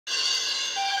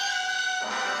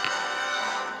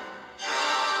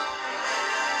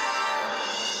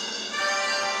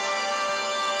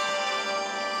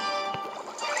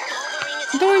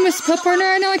Mrs. Puff, partner,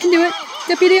 I know I can do it.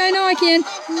 Deputy, I know I can.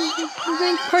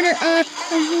 Partner,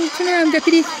 turn around,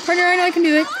 deputy. Partner, I know I can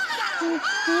do it.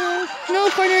 No,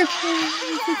 partner.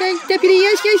 Okay, deputy,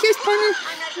 yes, partner.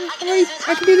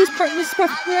 I can do this, partner. Mrs.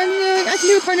 Puff, I can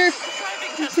do it, partner.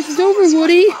 This is over,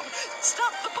 Woody.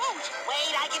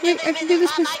 Wait, I can do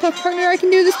this, Mrs. Puff, partner. I can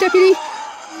do this, deputy.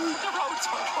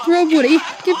 Throw Woody.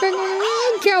 Get back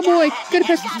on, cowboy.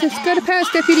 Gotta pass,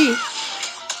 deputy.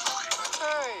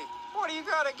 What do you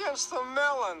got against the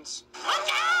melons?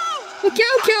 Look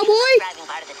out, cowboy!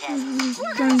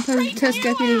 Driving part of the test,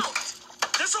 deputy.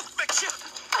 This'll fix you.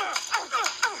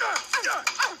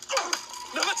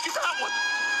 Now let's get that one.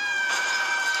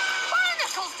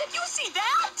 Barnacles, did you see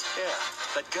that? Yeah,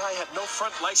 that guy had no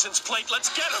front license plate. Let's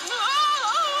get him.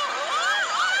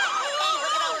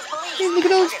 Hey, look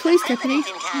at all this police, deputy.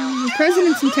 The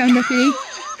president's in town, deputy.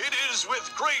 It is with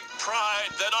great pride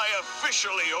that I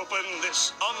officially open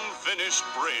this unfinished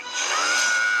bridge.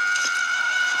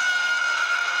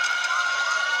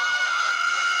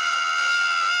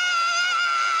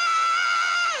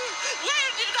 Where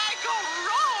did I go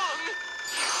wrong?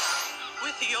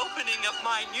 With the opening of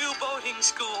my new boating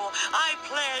school, I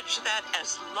pledge that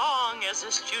as long as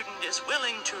a student is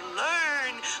willing to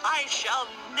learn, I shall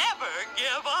never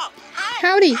give up.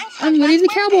 Howdy, I'm Woody the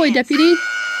Cowboy, deputy.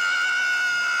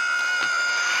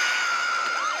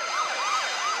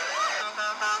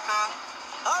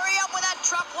 Hurry up with that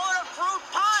truckload of fruit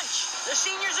punch! The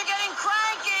seniors are getting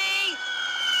cranky!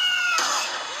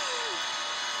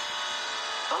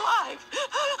 Alive!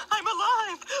 I'm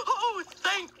alive! Oh,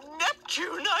 thank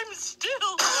Neptune, I'm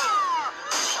still...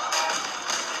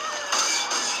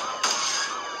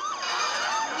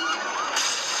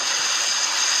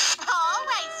 All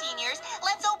right, seniors,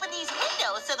 let's open these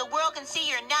windows so the world can see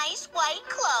your nice white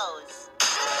clothes.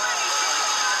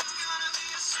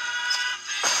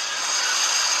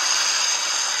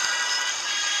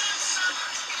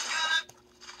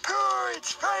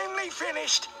 It's finally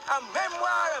finished. A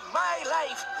memoir of my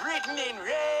life written in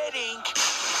red ink.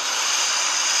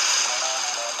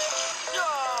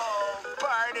 Oh,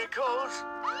 barnacles.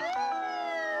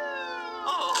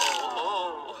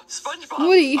 Oh, SpongeBob,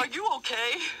 Woody. are you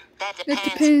okay? That That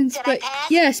depends, Did I but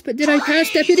pass? yes, but did I pass,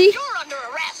 deputy? You're under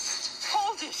arrest.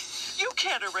 Hold it! You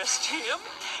can't arrest him.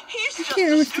 He's just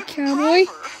Can't a arrest the student cowboy.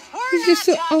 driver. He's just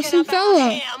an talking awesome about fellow.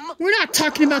 him. We're not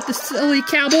talking about the silly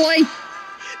cowboy.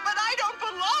 But I don't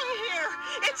belong here.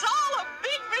 It's all a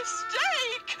big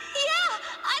mistake.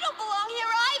 Yeah, I don't belong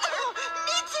here either.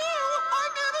 Me too.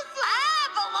 I'm innocent. I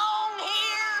belong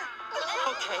here.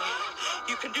 Okay,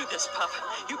 you can do this, Pup.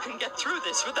 You can get through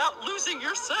this without losing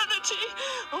your sanity.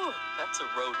 Oh, that's a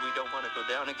road we don't want to go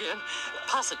down again.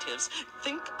 Positives.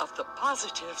 Think of the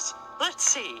positives. Let's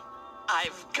see.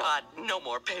 I've got no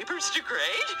more papers to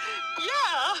grade.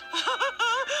 Yeah.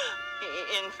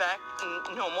 In fact,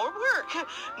 no more work.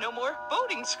 No more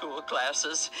boating school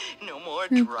classes. No more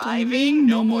driving.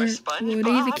 No more SpongeBob.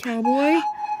 Woody the Cowboy.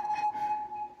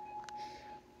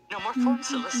 No more phone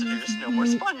solicitors, no more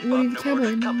Woody SpongeBob, the no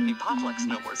Cowboy. more company potlucks,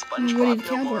 no more Woody SpongeBob,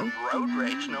 the no more Cowboy. road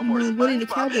rage, no more Woody the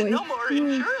SpongeBob, Cowboy. no more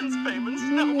insurance payments,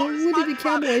 no more Woody the SpongeBob,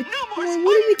 Cowboy. no more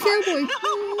Woody the SpongeBob, Cowboy. no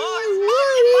more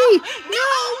Woody. SpongeBob, No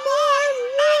more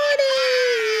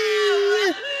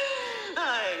Woody.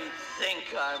 I think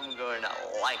I'm going to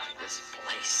like this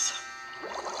place.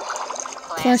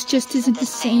 Class just isn't the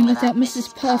same without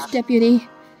Mrs. Puff, deputy.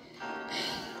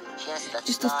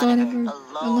 Just the thought of her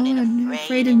alone and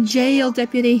afraid in jail,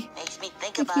 deputy. Makes me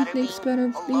think Makes about me her think being better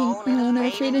being alone alone and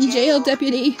afraid in jail,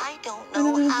 deputy. I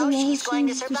don't know how she's going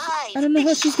to survive. I don't know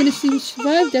how she's going to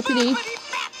survive, deputy. Smelling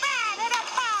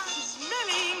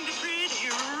the pretty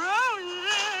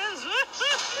roses.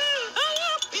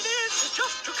 Happiness is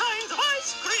just two kinds of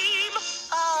ice cream.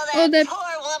 Oh, that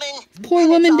poor woman. Poor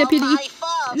woman, deputy.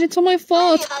 And it's all my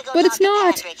fault, but it's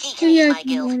not. Yeah. Well,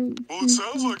 it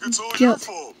sounds like it's all your Guilt.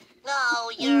 fault. No,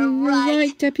 You're you're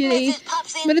right, deputy. Mrs.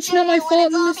 Puff's in But it's not my jail, fault,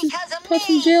 and and it's all Mrs. because of Puff's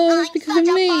in me. jail, and it's I'm because of such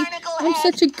a me. barnacle I'm head.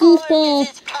 such a Poor goofball.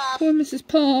 Mrs. Puff. Poor Mrs.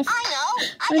 Puff. I know. I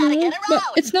I gotta know, get her but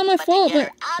out. it's not my But to fault, get but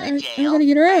her out I of jail, gotta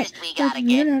get her out. first we gotta get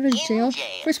Get out of in jail. jail.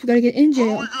 First, we gotta get in How are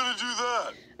jail. we gonna do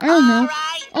that? I don't know.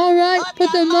 All right. Alright,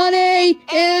 put the money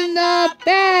in the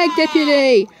bag,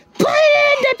 deputy. Put it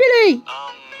in, deputy!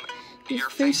 You're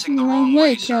facing the wrong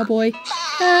way, cowboy.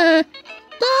 Alright!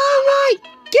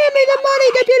 Give me the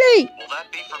money, deputy! Will that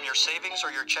be from your savings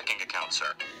or your checking account, sir?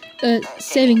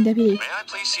 Saving, deputy. May I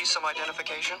please see some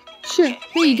identification? Sure,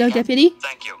 here you go, deputy.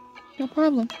 Thank you. No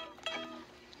problem.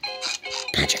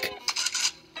 Patrick.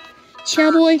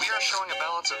 Sir, Cowboy. we are showing a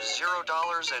balance of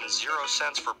 $0 and 0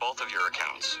 cents for both of your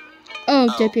accounts.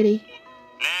 Oh, deputy.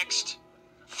 Next.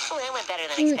 That went better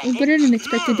than Oh, expected. better than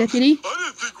expected, Deputy. I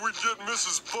didn't think we'd get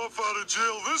Mrs. Puff out of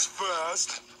jail this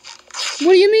fast.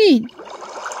 What do you mean?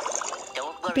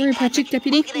 Don't worry, Sorry, Patrick,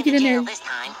 Deputy. We'll You get get in jail there. this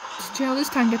time. It's jail this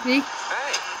time, Deputy.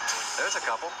 Hey, there's a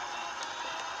couple.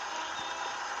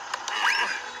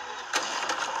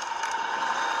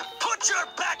 Put your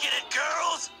back in it,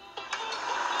 girls.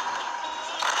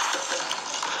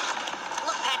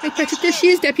 Look, Hey, Patrick, Patrick, there she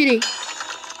is, Deputy.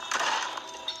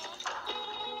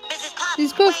 Mrs. Puff,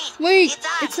 This Puff, wait,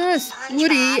 it's us, SpongeBob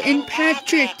Woody and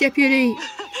Patrick, Deputy.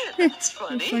 That's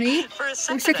funny. Funny. For a For a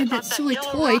second, second, I that thought silly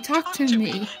yellow toy rock talked to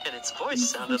me. And its voice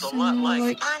sounded a Sounded lot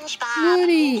like... SpongeBob,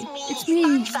 Woody, it's me,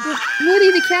 SpongeBob.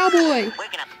 Woody the cowboy.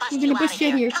 We're gonna bust We're you gonna out bust of you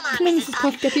out here. Come on, Mrs.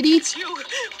 Puff, Deputy. It's you.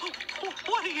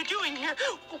 What are you doing here?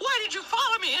 Why did you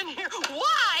follow me in here?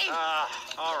 Why?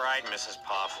 All right, Mrs.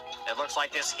 Puff. It looks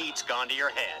like this heat's gone to your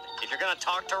head. If you're gonna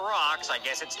talk to rocks, I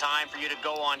guess it's time for you to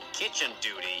go on kitchen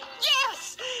duty.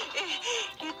 Yes!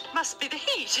 It must be the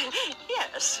heat.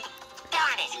 Yes.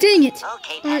 Darn it. Dang it.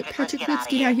 Okay, Alright, Patrick, Patrick, let's let's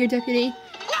get out of here, Deputy. No,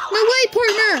 No way,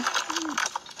 partner!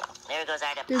 There goes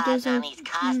our There deposit goes our, on these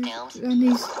costumes. on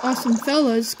these awesome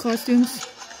fellas' costumes.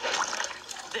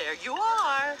 There you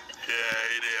are. Yeah,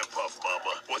 hey there, Puff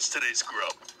Mama. What's today's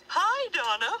grub? Hi,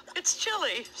 Donna. It's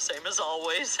chilly. Same as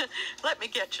always. Let me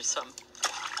get you some.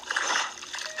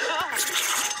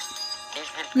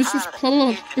 Mrs.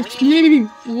 Puff, it's me,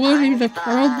 Woody the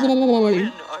cowboy.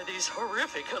 When are these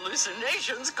horrific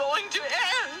hallucinations going to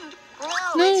end?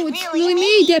 No, it's really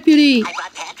me, Deputy. I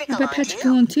brought Patrick I along, bet Patrick too.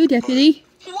 along too, Deputy.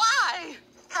 Why?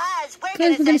 Cause we're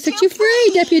Because we're gonna set you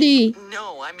free, Deputy.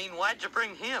 No, I mean, why'd you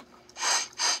bring him?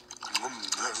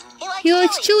 He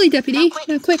likes chili, Deputy.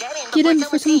 Now quick, get in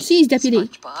before someone sees, Deputy.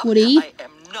 SpongeBob, Woody? I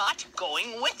am not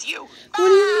going with you. What do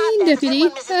you mean, Deputy?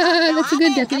 That's a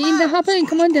good Deputy. Now hop in,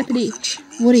 come on, Deputy.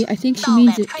 Woody, I think she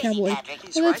means it, cowboy.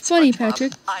 Well, that's funny,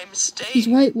 Patrick. I'm staying. He's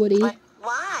right, Woody.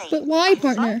 Why? But why,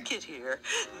 partner? Like it here.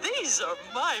 These are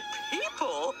my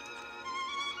people.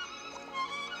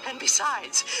 And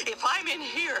besides, if I'm in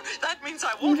here, that means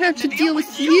I We won't don't have to deal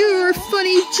with your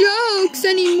funny jokes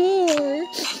anymore.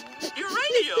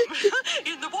 uranium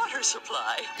in the water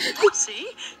supply.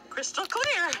 See? Crystal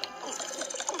clear.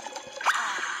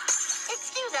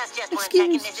 Excuse us just one Excuse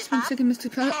me, second, Mrs. just one Puff. second,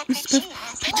 Mr. Puff. Patrick,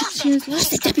 Patrick, she she has has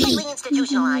lost the Deputy.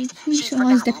 institutionalized. She's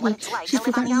Institutionalized forgotten what Deputy. it's like She's to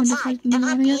live on forgotten the what it's like outside, to be to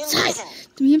not on the be in outside. prison.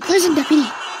 To be in prison, Deputy.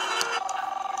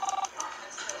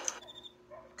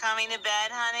 Coming to bed,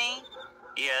 honey?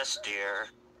 Yes, dear.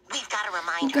 We've got to We've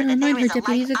remind got her to that remind there her, is a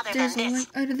Deputy, life that other there's a than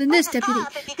life this. other than this, Deputy.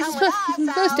 Puff, if you Mrs. come Puff, with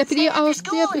with us, Deputy. I'll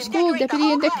stay up for school,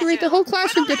 Deputy, and decorate the whole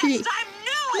classroom, Deputy.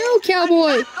 No, cowboy.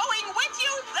 I'm not going with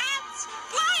you. That's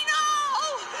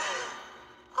final.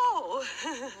 Oh.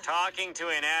 Talking to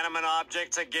inanimate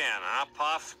objects again, huh,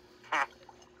 Puff?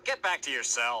 Get back to your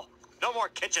cell. No more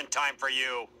kitchen time for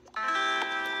you.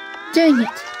 Dang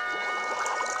it.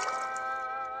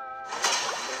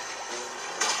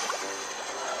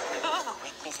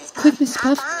 Quick, Mrs.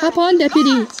 Puff, hop on,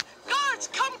 Deputy. Guards,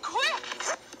 come quick.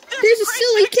 There's a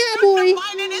silly cowboy.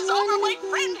 And his overweight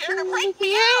friend here to break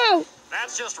me out.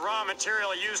 That's just raw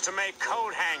material used to make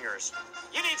coat hangers.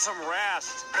 You need some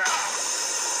rest.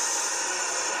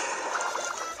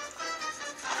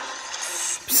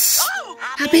 Oh,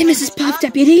 Hop in, Mrs. Puff,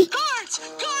 Deputy.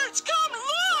 guards, come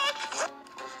look.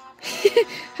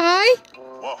 Hi.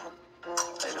 Whoa.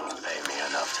 They don't pay me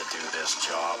enough to do this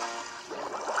job.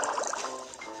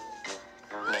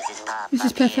 Mrs. Puff,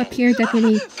 Mrs. Puff, up here,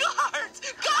 Deputy. Guards,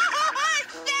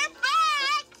 they're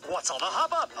back. What's all the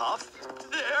hubbub, Puff?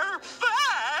 They're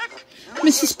back.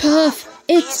 Mrs. Puff,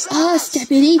 it's us,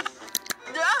 Deputy.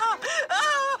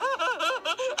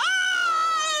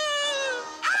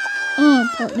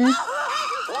 Partner.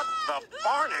 What the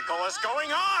barnacle is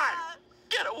going on?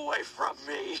 Get away from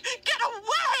me. Get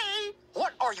away.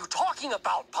 What are you talking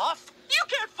about, Puff? You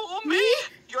can't fool me.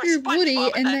 You're You're Woody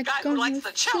SpongeBob and that that guy who likes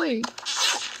the chili.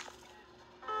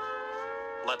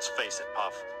 Let's face it,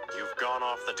 Puff. You've gone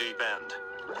off the deep end.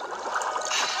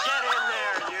 Get in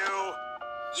there, you!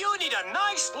 You need a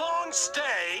nice long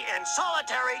stay in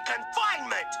solitary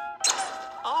confinement!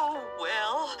 Oh,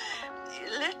 well,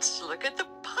 let's look at the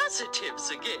positives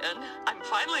again. I'm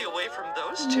finally away from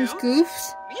those two. Those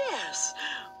goofs. Yes,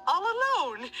 all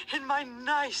alone in my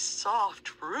nice,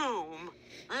 soft room.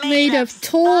 Made of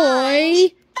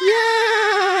toy.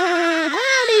 Yeah!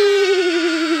 Howdy!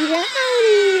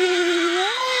 Howdy!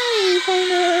 Howdy,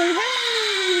 partner!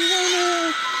 Howdy,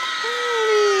 partner!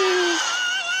 Howdy!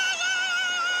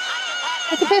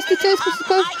 I can pass the test, Mrs.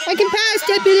 Puff. I can pass,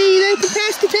 Deputy! I can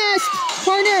pass the test!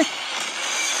 Partner!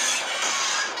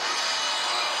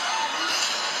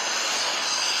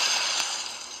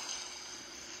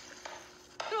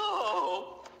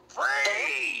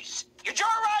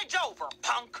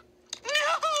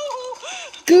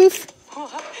 goof.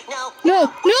 No. No,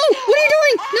 no, what are you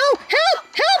doing? No, help,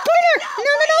 help, Pointer!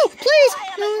 No, please.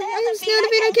 No, I'm scared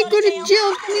of it. I could go to jail.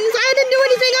 I didn't do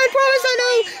anything. I promise I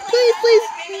know. Please.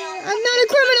 I'm not a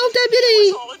criminal, deputy.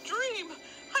 It's all a dream.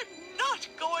 I'm not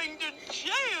going to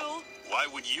jail. Why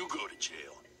would you go to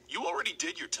jail? You already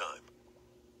did your time.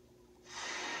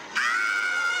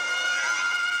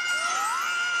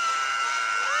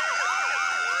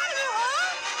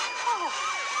 Oh,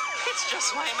 it's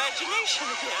just my imagination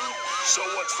again. So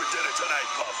what's for dinner tonight,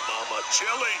 Puff Mama?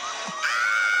 Chili?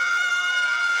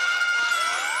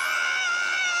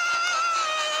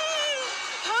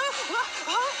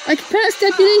 I can pass,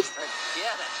 deputy.